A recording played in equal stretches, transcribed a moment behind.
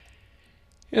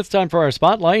It's time for our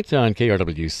spotlight on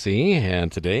KRWC,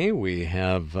 and today we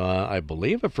have, I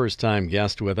believe, a first-time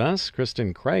guest with us.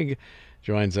 Kristen Craig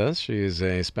joins us. She is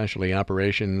a specialty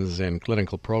operations and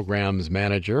clinical programs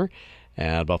manager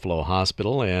at Buffalo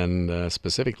Hospital, and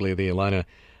specifically the Allina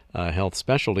Health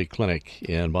Specialty Clinic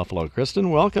in Buffalo. Kristen,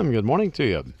 welcome. Good morning to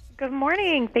you. Good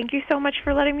morning. Thank you so much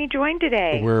for letting me join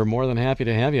today. We're more than happy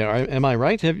to have you. Am I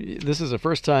right? This is a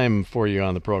first time for you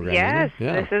on the program, isn't Yes, it?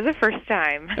 Yeah. this is the first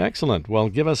time. Excellent. Well,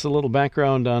 give us a little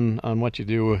background on what you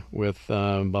do with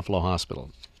Buffalo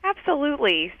Hospital.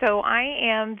 Absolutely. So I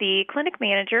am the clinic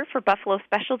manager for Buffalo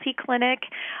Specialty Clinic,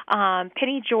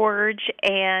 Penny George,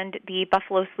 and the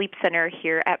Buffalo Sleep Center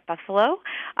here at Buffalo.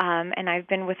 And I've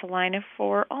been with Allina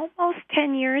for almost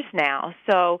 10 years now.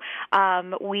 So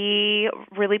we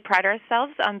really pride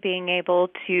ourselves on being able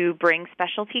to bring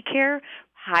specialty care,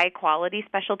 high-quality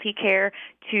specialty care,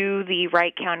 to the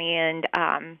Wright County and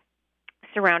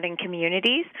surrounding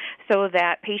communities so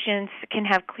that patients can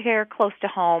have care close to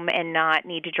home and not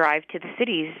need to drive to the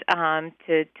cities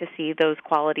to see those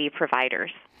quality providers.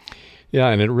 Yeah,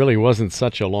 and it really wasn't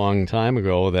such a long time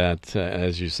ago that,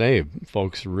 as you say,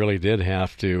 folks really did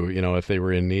have to, if they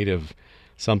were in need of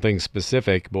something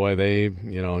specific, boy,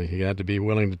 you had to be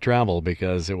willing to travel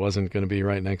because it wasn't going to be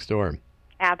right next door.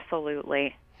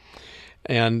 Absolutely.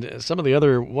 And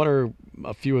what are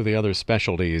a few of the other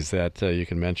specialties that you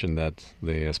can mention that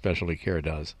the specialty care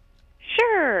does?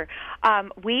 Sure.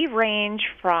 We range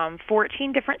from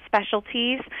 14 different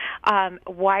specialties,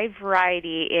 wide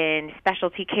variety in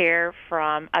specialty care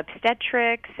from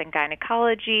obstetrics and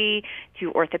gynecology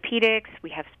to orthopedics.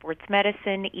 We have sports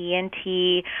medicine,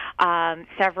 ENT,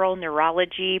 several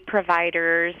neurology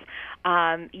providers.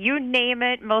 You name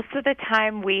it, most of the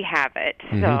time we have it.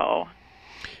 Mm-hmm. So.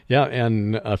 Yeah,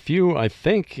 and a few, I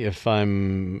think, if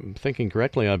I'm thinking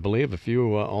correctly, I believe a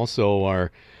few also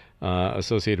are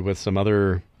associated with some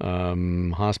other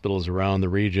hospitals around the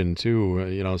region,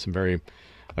 too, some very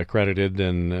accredited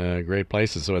and great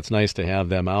places. So it's nice to have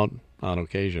them out on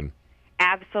occasion.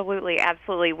 Absolutely,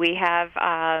 absolutely. We have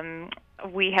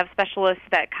specialists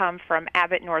that come from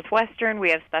Abbott Northwestern. We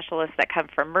have specialists that come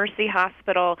from Mercy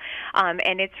Hospital,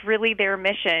 and it's really their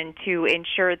mission to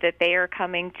ensure that they are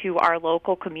coming to our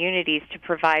local communities to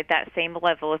provide that same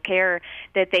level of care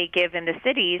that they give in the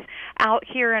cities out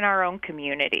here in our own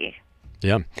community.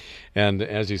 Yeah, and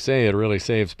as you say, it really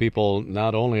saves people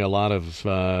not only a lot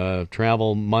of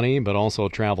travel money, but also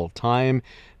travel time,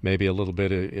 maybe a little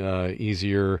bit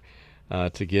easier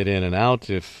to get in and out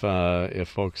if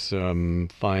folks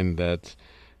find that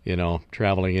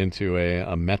traveling into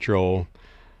a metro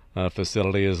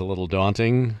facility is a little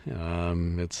daunting.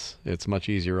 It's much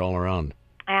easier all around.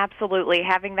 Absolutely.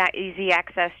 Having that easy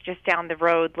access just down the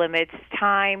road limits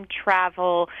time,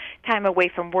 travel, time away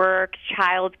from work,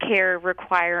 child care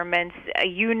requirements,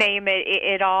 you name it,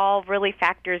 it all really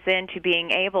factors into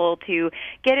being able to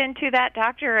get into that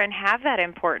doctor and have that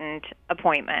important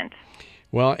appointment.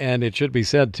 Well, and it should be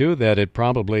said, too, that it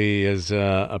probably is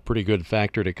a pretty good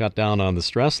factor to cut down on the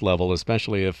stress level,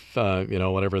 especially if,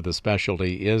 whatever the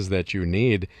specialty is that you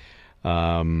need.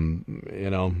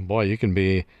 Boy, you can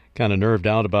be kind of nerved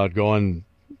out about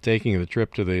taking the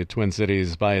trip to the Twin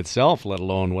Cities by itself, let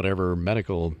alone whatever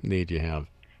medical need you have.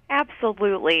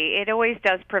 Absolutely. It always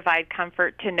does provide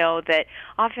comfort to know that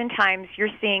oftentimes you're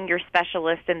seeing your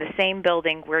specialist in the same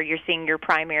building where you're seeing your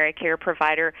primary care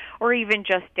provider or even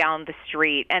just down the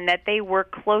street, and that they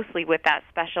work closely with that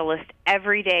specialist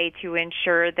every day to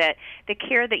ensure that the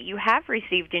care that you have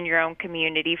received in your own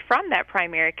community from that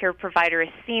primary care provider is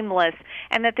seamless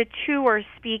and that the two are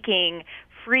speaking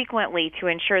frequently to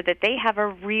ensure that they have a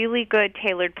really good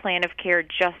tailored plan of care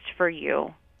just for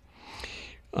you.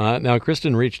 Now,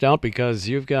 Kristen reached out because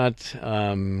you've got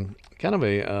kind of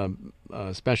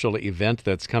a special event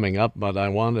that's coming up, but I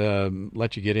want to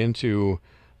let you get into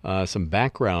some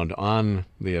background on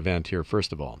the event here,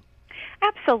 first of all.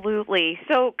 Absolutely.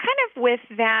 So kind of with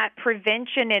that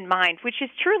prevention in mind, which is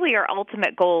truly our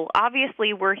ultimate goal.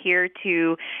 Obviously, we're here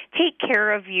to take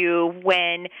care of you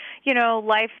when,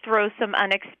 life throws some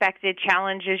unexpected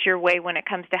challenges your way when it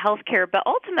comes to healthcare. But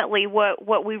ultimately,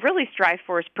 what we really strive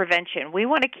for is prevention. We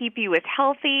want to keep you as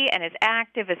healthy and as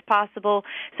active as possible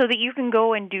so that you can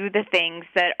go and do the things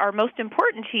that are most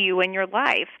important to you in your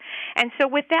life. And so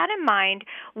with that in mind,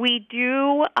 we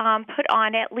do put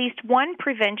on at least one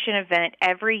prevention event event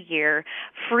every year,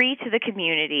 free to the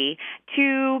community,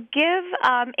 to give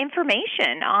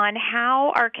information on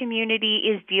how our community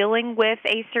is dealing with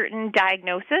a certain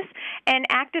diagnosis and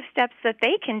active steps that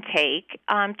they can take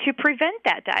to prevent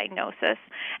that diagnosis.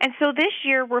 And so this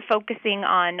year we're focusing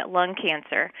on lung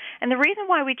cancer. And the reason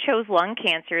why we chose lung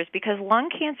cancer is because lung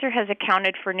cancer has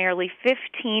accounted for nearly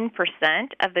 15%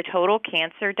 of the total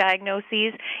cancer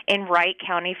diagnoses in Wright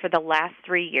County for the last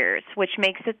 3 years, which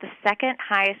makes it the second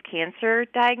highest cancer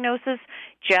diagnosis,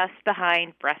 just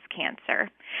behind breast cancer.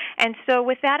 And so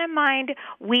with that in mind,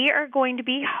 we are going to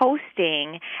be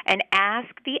hosting an Ask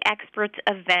the Experts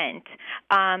event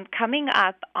coming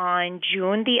up on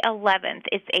June the 11th.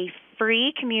 It's a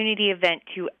free community event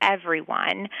to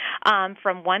everyone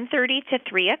from 1:30 to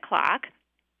 3 o'clock.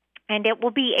 And it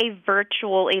will be a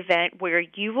virtual event where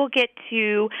you will get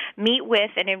to meet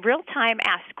with and in real time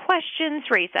ask questions,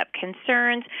 raise up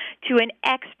concerns to an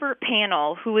expert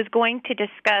panel who is going to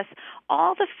discuss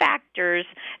all the factors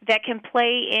that can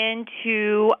play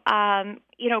into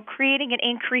creating an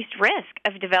increased risk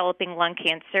of developing lung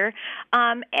cancer,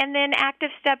 and then active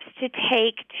steps to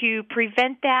take to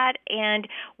prevent that and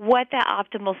what the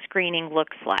optimal screening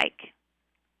looks like.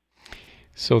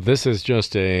 So this is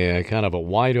just a kind of a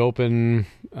wide open,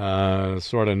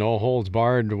 sort of no holds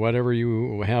barred, whatever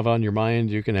you have on your mind,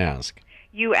 you can ask.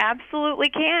 You absolutely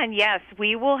can, yes.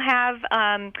 We will have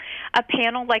a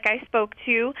panel, like I spoke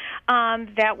to,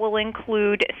 that will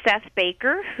include Seth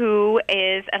Baker, who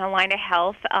is an Allina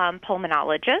Health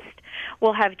pulmonologist.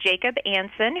 We'll have Jacob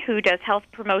Anson, who does health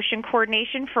promotion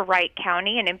coordination for Wright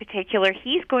County, and in particular,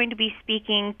 he's going to be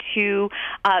speaking to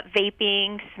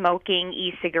vaping, smoking,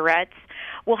 e-cigarettes.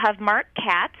 We'll have Mark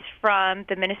Katz from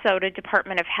the Minnesota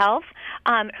Department of Health,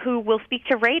 who will speak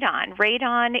to radon.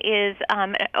 Radon is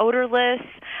an odorless,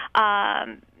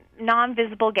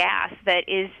 non-visible gas that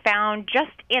is found just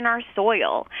in our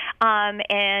soil.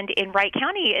 And in Wright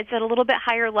County, it's at a little bit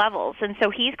higher levels. And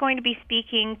so he's going to be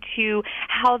speaking to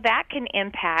how that can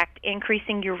impact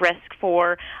increasing your risk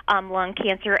for lung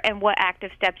cancer and what active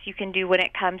steps you can do when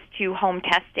it comes to home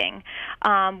testing.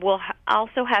 We'll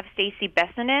also have Stacy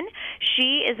Bessanen.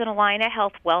 She is an Allina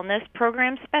Health Wellness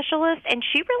Program Specialist, and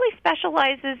she really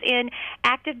specializes in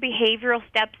active behavioral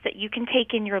steps that you can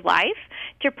take in your life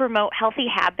to promote healthy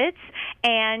habits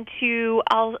and to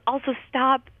also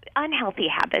stop unhealthy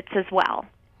habits as well.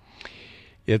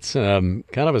 It's kind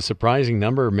of a surprising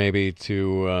number, maybe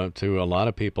to a lot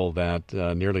of people, that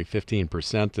nearly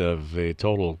 15% of the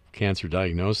total cancer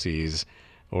diagnoses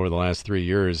over the last 3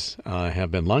 years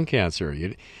have been lung cancer.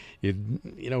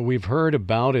 We've heard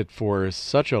about it for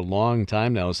such a long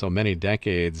time now, so many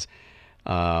decades,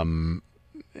 and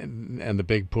the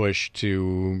big push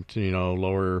to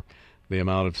lower the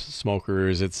amount of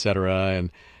smokers, et cetera,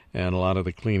 and a lot of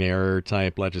the clean air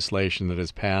type legislation that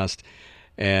has passed.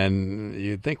 And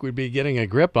you'd think we'd be getting a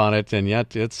grip on it, and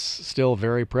yet it's still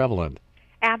very prevalent.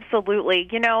 Absolutely.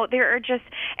 There are just,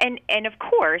 and of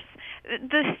course,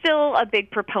 still a big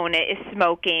proponent is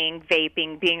smoking,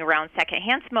 vaping, being around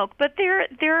secondhand smoke, but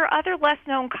there are other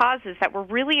less-known causes that were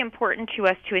really important to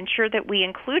us to ensure that we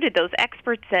included those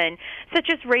experts in, such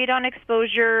as radon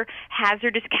exposure,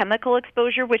 hazardous chemical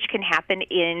exposure, which can happen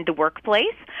in the workplace,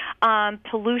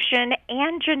 pollution,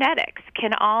 and genetics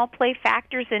can all play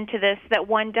factors into this that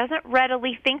one doesn't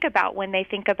readily think about when they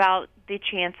think about the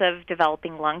chance of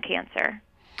developing lung cancer.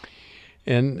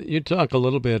 And you talk a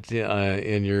little bit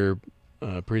in your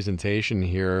presentation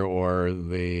here, or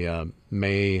the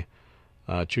May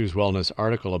Choose Wellness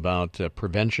article about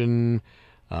prevention.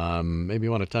 Maybe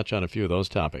you want to touch on a few of those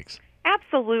topics.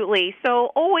 Absolutely. So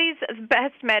always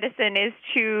best medicine is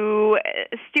to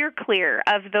steer clear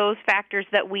of those factors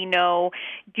that we know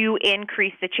do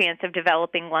increase the chance of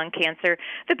developing lung cancer.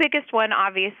 The biggest one,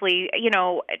 obviously,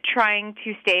 trying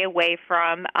to stay away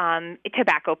from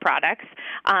tobacco products.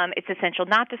 It's essential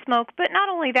not to smoke, but not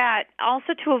only that,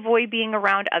 also to avoid being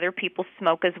around other people's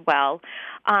smoke as well.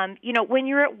 When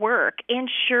you're at work,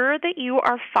 ensure that you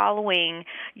are following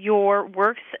your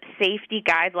work's safety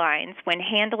guidelines when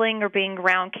handling or being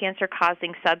around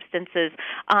cancer-causing substances.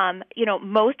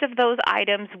 Most of those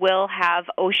items will have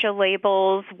OSHA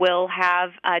labels, will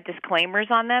have disclaimers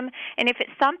on them. And if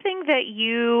it's something that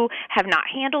you have not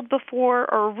handled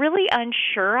before or really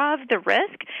unsure of the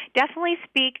risk, definitely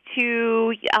speak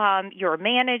to your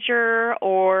manager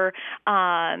or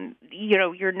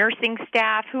your nursing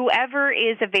staff, whoever is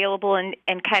is available and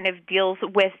kind of deals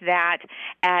with that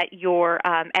at your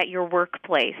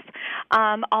workplace.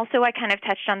 Also, I kind of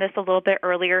touched on this a little bit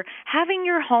earlier. Having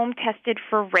your home tested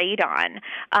for radon.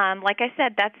 Like I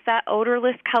said, that's that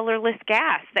odorless, colorless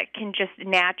gas that can just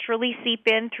naturally seep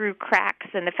in through cracks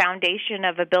in the foundation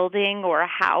of a building or a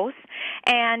house.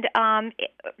 And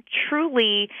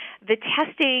truly, the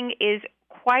testing is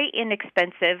quite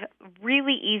inexpensive,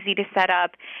 really easy to set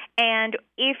up, and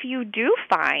if you do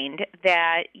find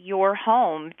that your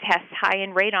home tests high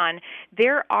in radon,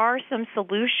 there are some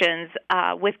solutions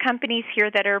with companies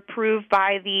here that are approved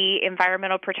by the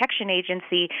Environmental Protection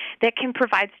Agency that can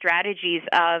provide strategies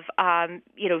of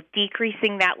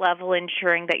decreasing that level,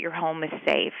 ensuring that your home is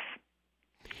safe.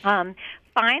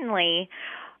 Finally,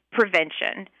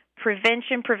 prevention.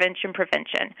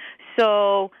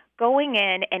 So going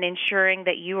in and ensuring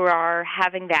that you are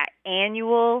having that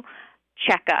annual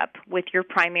checkup with your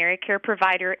primary care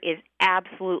provider is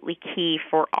absolutely key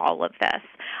for all of this.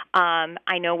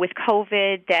 I know with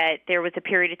COVID that there was a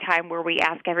period of time where we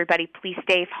asked everybody, please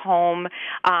stay home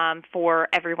for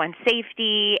everyone's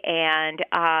safety, and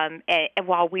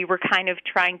while we were kind of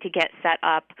trying to get set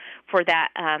up for that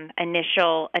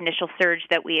initial surge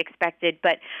that we expected.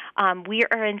 But we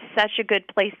are in such a good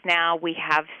place now. We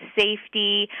have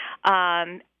safety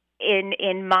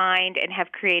in mind and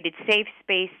have created safe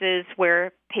spaces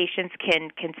where patients can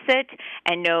sit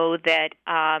and know that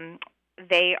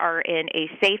they are in a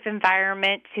safe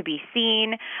environment to be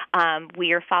seen.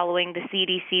 We are following the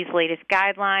CDC's latest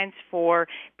guidelines for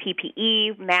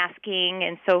PPE, masking,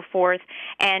 and so forth.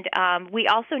 And we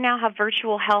also now have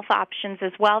virtual health options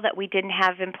as well that we didn't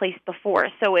have in place before.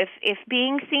 So if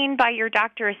being seen by your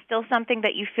doctor is still something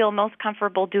that you feel most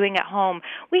comfortable doing at home,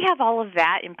 we have all of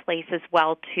that in place as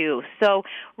well, too. So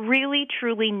really,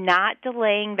 truly not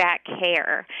delaying that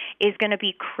care is going to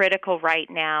be critical right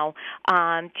now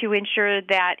to ensure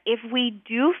that if we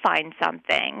do find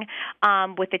something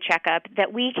with the checkup,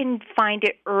 that we can find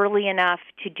it early enough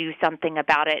to do something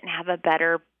about it and have a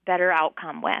better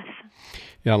outcome with.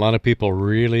 Yeah, a lot of people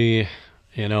really,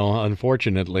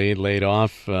 unfortunately laid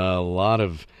off a lot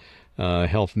of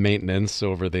health maintenance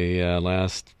over the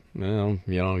last,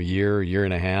 year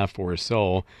and a half or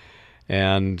so.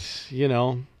 And,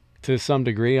 to some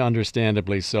degree,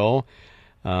 understandably so.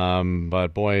 But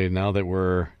boy, now that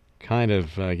we're kind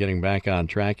of getting back on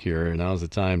track here, now's the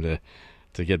time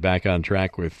to get back on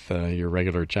track with your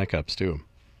regular checkups too.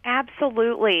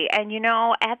 Absolutely. And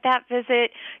at that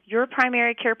visit, your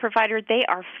primary care provider, they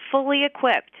are fully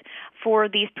equipped for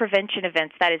these prevention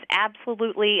events. That is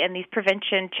absolutely, and these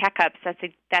prevention checkups,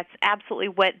 that's absolutely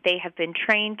what they have been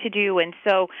trained to do. And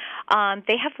so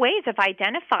they have ways of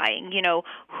identifying,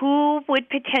 who would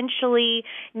potentially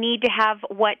need to have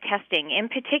what testing. In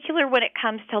particular, when it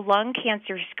comes to lung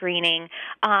cancer screening,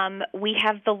 we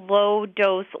have the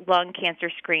low-dose lung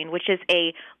cancer screen, which is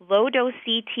a low-dose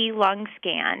CT lung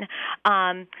scan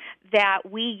that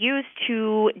we use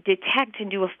to detect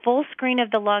and do a full screen of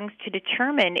the lungs to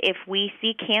determine if we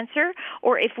see cancer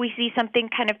or if we see something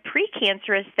kind of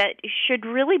precancerous that should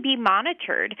really be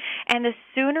monitored. And the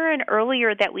sooner and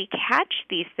earlier that we catch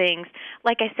these things,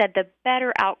 like I said, the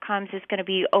better outcomes is going to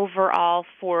be overall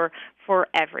for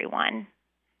everyone.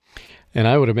 And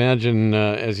I would imagine,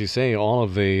 as you say, all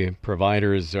of the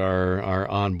providers are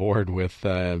on board with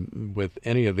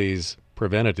any of these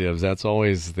preventatives. That's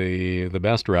always the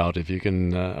best route. If you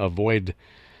can avoid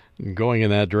going in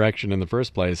that direction in the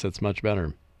first place, it's much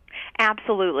better.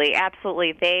 Absolutely,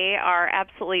 absolutely. They are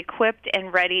absolutely equipped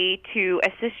and ready to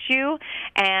assist you.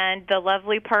 And the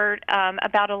lovely part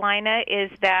about Allina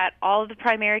is that all of the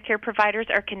primary care providers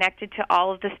are connected to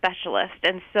all of the specialists.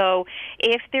 And so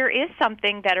if there is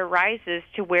something that arises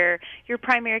to where your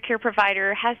primary care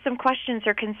provider has some questions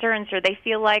or concerns, or they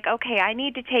feel like, okay, I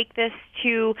need to take this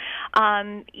to,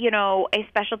 a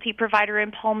specialty provider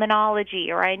in pulmonology,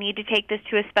 or I need to take this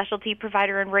to a specialty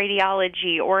provider in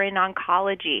radiology or in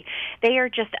oncology, they are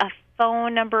just a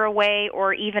phone number away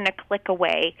or even a click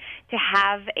away to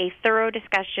have a thorough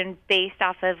discussion based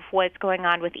off of what's going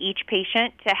on with each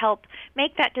patient to help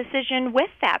make that decision with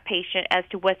that patient as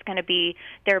to what's going to be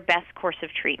their best course of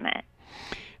treatment.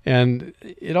 And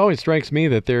it always strikes me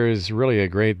that there is really a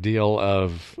great deal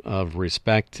of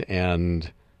respect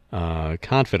and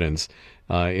confidence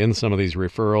in some of these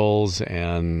referrals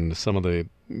and some of the,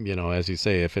 as you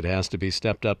say, if it has to be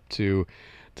stepped up to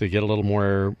get a little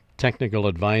more technical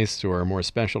advice or more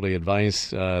specialty advice,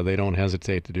 they don't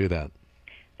hesitate to do that.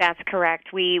 That's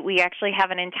correct. We actually have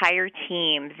an entire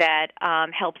team that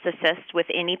helps assist with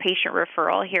any patient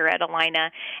referral here at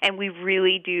Allina, and we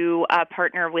really do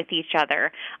partner with each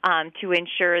other to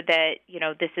ensure that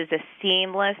this is as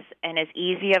seamless and as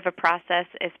easy of a process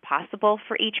as possible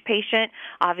for each patient.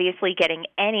 Obviously, getting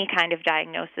any kind of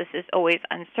diagnosis is always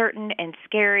uncertain and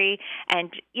scary,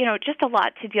 and just a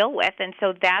lot to deal with. And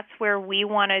so that's where we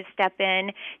want to step in,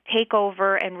 take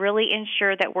over, and really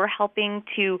ensure that we're helping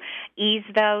to ease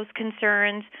those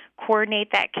concerns, coordinate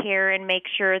that care, and make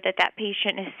sure that that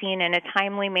patient is seen in a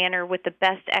timely manner with the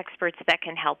best experts that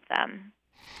can help them.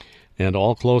 And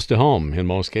all close to home in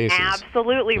most cases.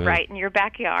 Absolutely right in your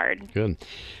backyard. Good.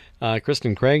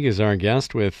 Kristen Craig is our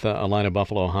guest with Allina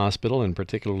Buffalo Hospital, and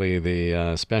particularly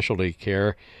the specialty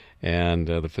care and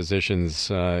the physicians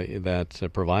that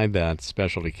provide that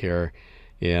specialty care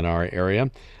in our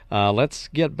area. Let's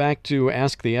get back to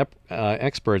Ask the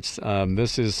Experts.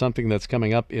 This is something that's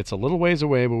coming up. It's a little ways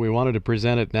away, but we wanted to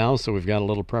present it now, so we've got a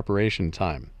little preparation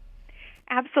time.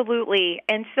 Absolutely.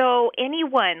 And so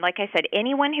anyone, like I said,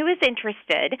 anyone who is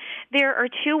interested, there are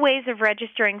two ways of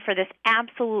registering for this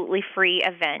absolutely free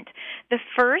event. The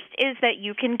first is that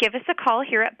you can give us a call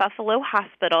here at Buffalo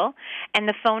Hospital, and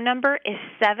the phone number is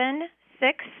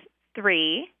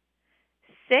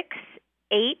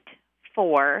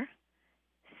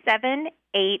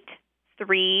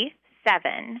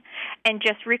 763-684-7837, and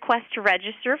just request to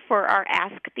register for our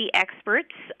Ask the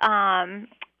Experts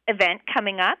event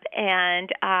coming up,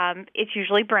 and it's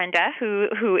usually Brenda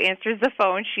who answers the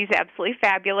phone. She's absolutely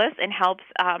fabulous and helps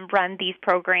run these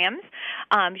programs.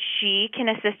 She can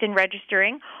assist in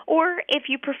registering, or if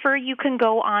you prefer, you can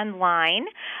go online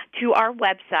to our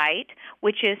website,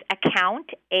 which is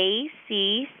account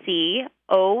ACCOUNT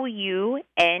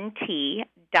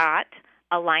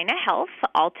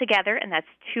all together, and that's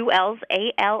two L's,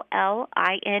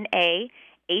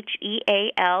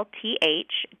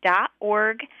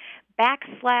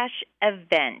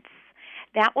 ALLINAHEALTH.org/events.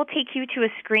 That will take you to a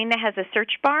screen that has a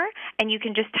search bar, and you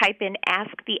can just type in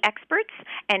Ask the Experts,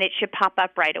 and it should pop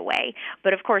up right away.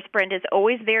 But, of course, Brenda's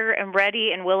always there and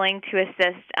ready and willing to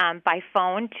assist by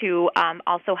phone to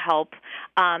also help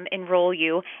enroll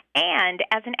you. And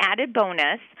as an added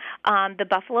bonus, the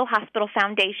Buffalo Hospital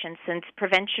Foundation, since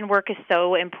prevention work is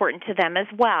so important to them as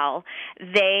well,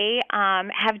 they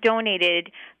have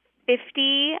donated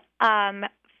 50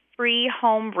 free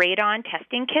home radon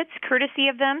testing kits courtesy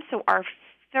of them. So our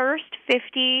first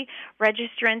 50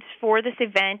 registrants for this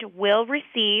event will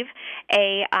receive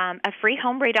a free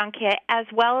home radon kit, as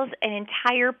well as an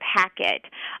entire packet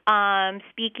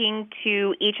speaking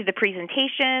to each of the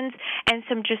presentations and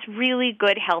some just really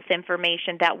good health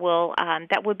information that will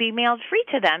be mailed free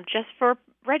to them just for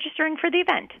registering for the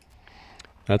event.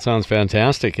 That sounds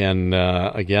fantastic. And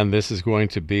again, this is going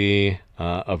to be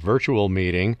a virtual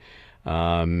meeting.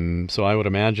 So I would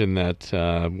imagine that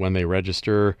when they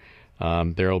register,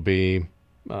 there will be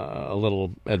a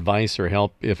little advice or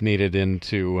help if needed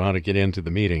into how to get into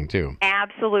the meeting too.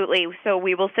 Absolutely. So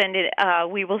we will send it.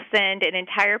 We will send an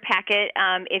entire packet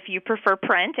if you prefer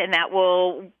print, and that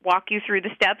will walk you through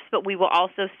the steps. But we will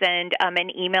also send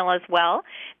an email as well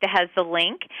that has the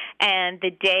link. And the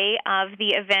day of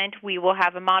the event, we will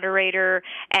have a moderator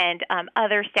and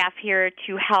other staff here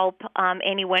to help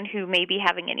anyone who may be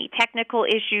having any technical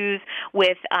issues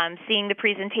with seeing the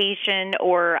presentation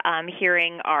or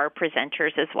hearing our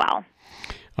presenters as well.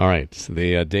 All right.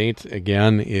 The date,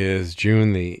 again, is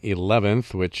June the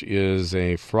 11th, which is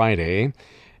a Friday.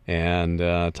 And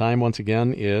time, once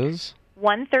again, is?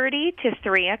 1:30 to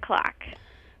 3 o'clock.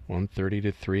 1:30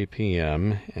 to 3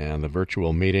 p.m. And the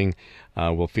virtual meeting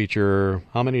will feature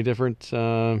how many different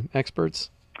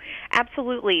experts?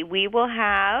 Absolutely. We will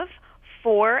have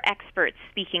 4 experts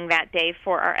speaking that day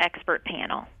for our expert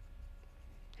panel.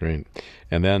 Great.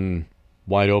 And then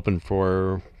wide open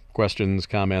for questions,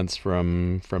 comments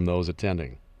from those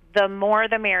attending. The more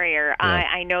the merrier. Yeah.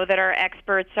 I know that our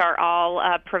experts are all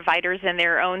providers in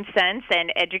their own sense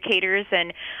and educators,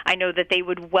 and I know that they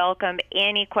would welcome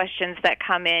any questions that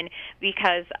come in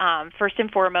because first and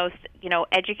foremost,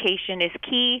 education is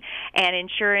key, and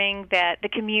ensuring that the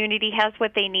community has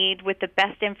what they need with the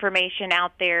best information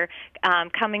out there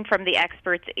coming from the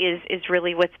experts is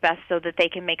really what's best so that they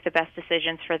can make the best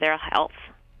decisions for their health.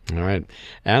 All right.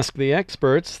 Ask the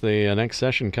Experts, the next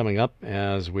session coming up,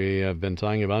 as we have been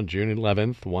talking about, June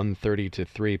 11th, 1:30 to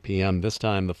 3 p.m. This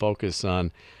time the focus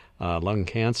on lung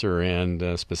cancer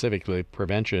and specifically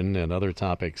prevention and other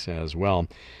topics as well.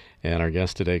 And our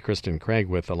guest today, Kristen Craig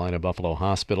with Allina Buffalo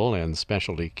Hospital and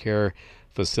Specialty Care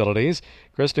facilities.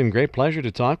 Kristen, great pleasure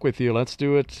to talk with you. Let's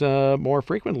do it more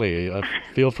frequently.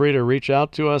 Feel free to reach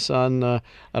out to us on, I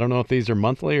don't know if these are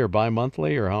monthly or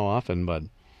bi-monthly or how often, but...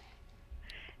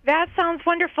 That sounds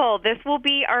wonderful. This will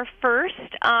be our first,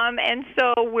 and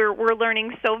so we're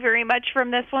learning so very much from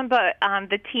this one, but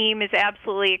the team is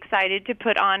absolutely excited to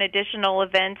put on additional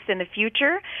events in the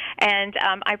future, and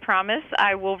I promise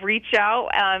I will reach out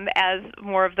as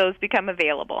more of those become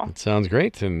available. It sounds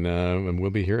great, and we'll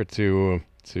be here to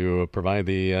provide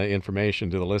the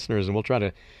information to the listeners, and we'll try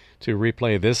to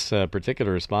replay this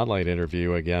particular Spotlight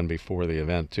interview again before the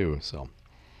event, too, so...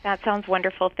 That sounds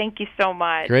wonderful. Thank you so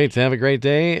much. Great. Have a great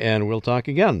day, and we'll talk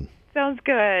again. Sounds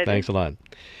good. Thanks a lot.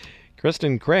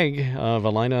 Kristen Craig of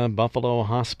Allina Buffalo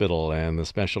Hospital and the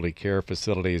specialty care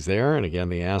facilities there. And again,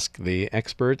 the Ask the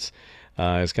Experts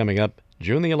is coming up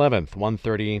June the 11th,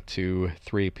 1:30 to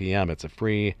 3 p.m. It's a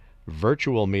free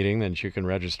virtual meeting that you can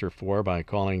register for by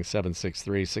calling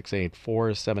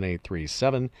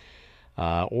 763-684-7837.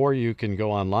 Or you can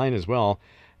go online as well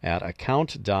at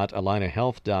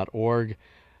account.allinahealth.org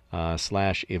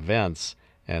 /events,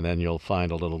 and then you'll find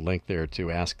a little link there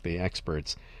to Ask the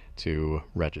Experts to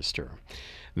register.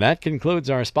 That concludes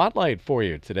our Spotlight for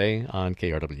you today on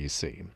KRWC.